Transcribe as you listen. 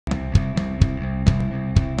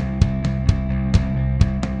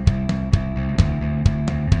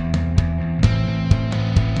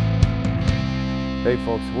Hey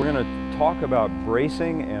folks, we're going to talk about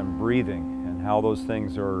bracing and breathing and how those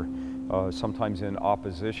things are sometimes in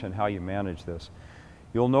opposition, how you manage this.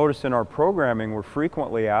 You'll notice in our programming we're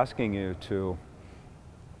frequently asking you to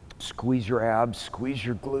squeeze your abs, squeeze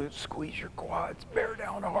your glutes, squeeze your quads, bear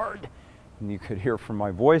down hard. And you could hear from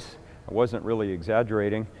my voice, I wasn't really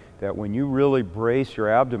exaggerating, that when you really brace your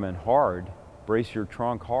abdomen hard, brace your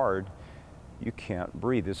trunk hard, you can't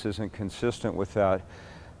breathe. This isn't consistent with that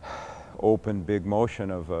open big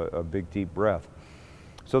motion of a big deep breath.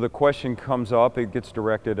 So the question comes up, it gets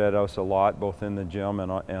directed at us a lot, both in the gym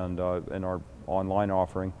and in our online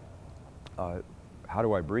offering. How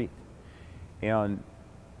do I breathe? And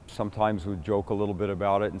sometimes we joke a little bit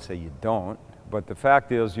about it and say you don't, but the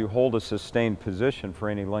fact is you hold a sustained position for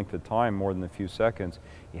any length of time, more than a few seconds,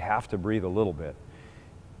 you have to breathe a little bit.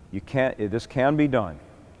 You can't, this can be done,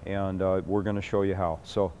 and we're going to show you how.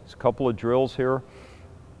 So there's a couple of drills here.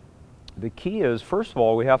 The key is, first of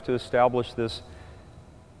all, we have to establish this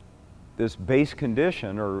base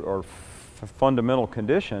condition or fundamental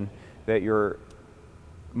condition that your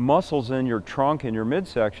muscles in your trunk and your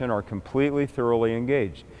midsection are completely, thoroughly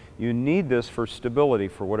engaged. You need this for stability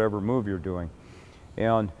for whatever move you're doing.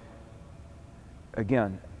 And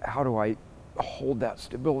again, how do I hold that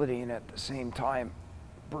stability and at the same time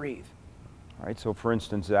breathe? All right, so for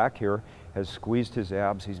instance, Zach here has squeezed his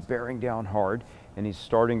abs, he's bearing down hard, and he's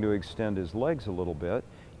starting to extend his legs a little bit.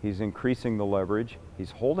 He's increasing the leverage.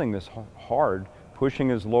 He's holding this hard, pushing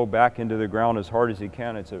his low back into the ground as hard as he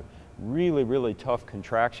can. It's a really, really tough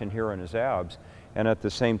contraction here in his abs. And at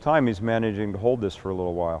the same time, he's managing to hold this for a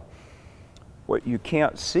little while. What you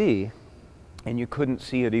can't see, and you couldn't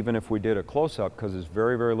see it even if we did a close-up because there's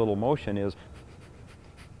very, very little motion, is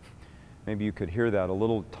maybe you could hear that, a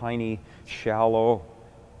little tiny, shallow,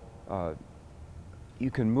 you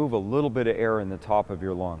can move a little bit of air in the top of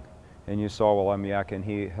your lung. And you saw while I'm yakking,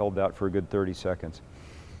 he held that for a good 30 seconds.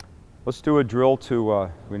 Let's do a drill to,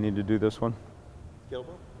 we need to do this one. Kettlebell?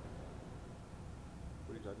 What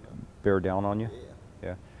are you talking about? Bear down on you? Yeah.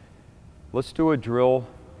 Yeah. Let's do a drill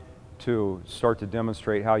to start to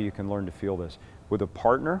demonstrate how you can learn to feel this. With a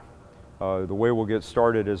partner, the way we'll get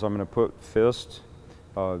started is I'm going to put fists,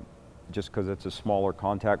 just because it's a smaller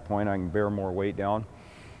contact point, I can bear more weight down.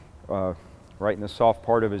 Right in the soft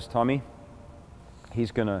part of his tummy.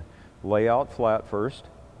 He's going to lay out flat first.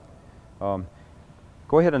 Go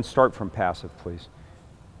ahead and start from passive, please.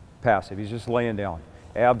 Passive, he's just laying down.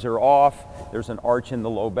 Abs are off, there's an arch in the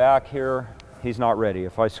low back here. He's not ready.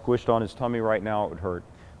 If I squished on his tummy right now, it would hurt.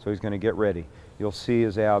 So he's going to get ready. You'll see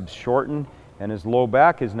his abs shorten, and his low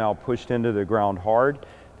back is now pushed into the ground hard.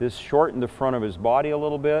 This shortened the front of his body a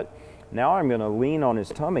little bit. Now I'm going to lean on his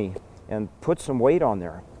tummy and put some weight on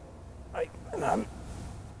there. I'm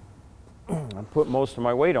putting most of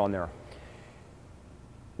my weight on there.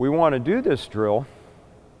 We want to do this drill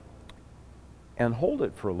and hold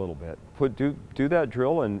it for a little bit. Do that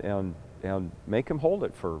drill and make him hold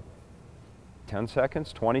it for 10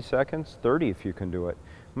 seconds, 20 seconds, 30 if you can do it.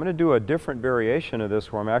 I'm going to do a different variation of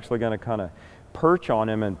this where I'm actually going to kind of perch on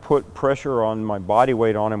him and put pressure on my body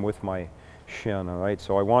weight on him with my shin, all right?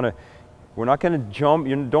 So I want to, we're not going to jump,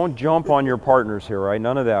 don't jump on your partners here, right?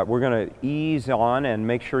 None of that. We're going to ease on and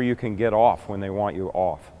make sure you can get off when they want you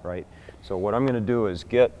off, right? So what I'm going to do is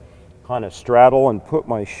get kind of straddle and put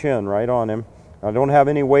my shin right on him. I don't have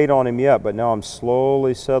any weight on him yet, but now I'm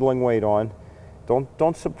slowly settling weight on.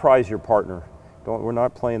 Don't surprise your partner. We're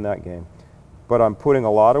not playing that game. But I'm putting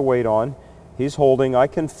a lot of weight on. He's holding. I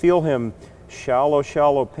can feel him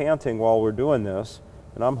shallow panting while we're doing this,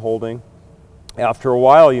 and I'm holding. After a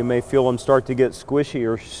while, you may feel him start to get squishy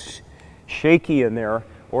or shaky in there,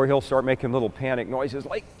 or he'll start making little panic noises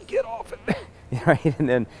like, get off it, right? And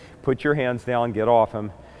then put your hands down, get off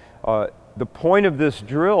him. The point of this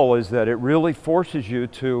drill is that it really forces you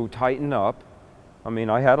to tighten up. I mean,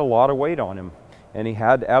 I had a lot of weight on him, and he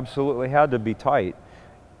absolutely had to be tight.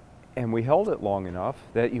 And we held it long enough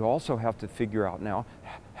that you also have to figure out now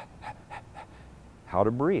how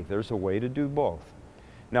to breathe. There's a way to do both.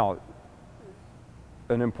 Now,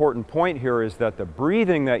 an important point here is that the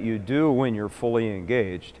breathing that you do when you're fully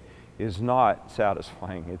engaged is not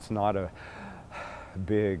satisfying. It's not a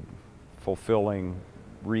big, fulfilling,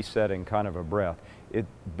 resetting kind of a breath. It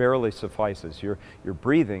barely suffices. You're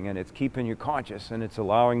breathing and it's keeping you conscious and it's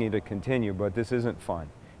allowing you to continue, but this isn't fun.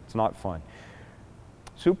 It's not fun.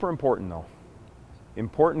 Super important though.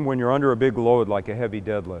 Important when you're under a big load like a heavy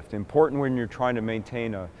deadlift. Important when you're trying to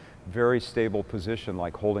maintain a very stable position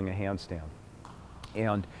like holding a handstand.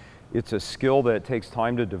 And it's a skill that takes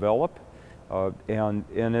time to develop. And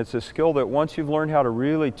it's a skill that once you've learned how to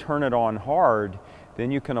really turn it on hard,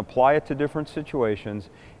 then you can apply it to different situations,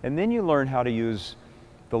 and then you learn how to use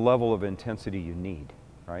the level of intensity you need,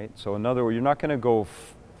 right? So in other words, you're not going to go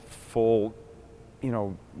full, you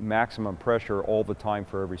know, maximum pressure all the time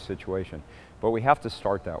for every situation, but we have to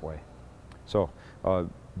start that way. So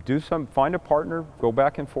find a partner, go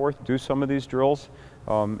back and forth, do some of these drills,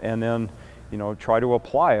 and then, you know, try to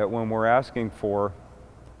apply it when we're asking for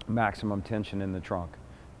maximum tension in the trunk.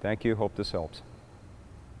 Thank you, hope this helps.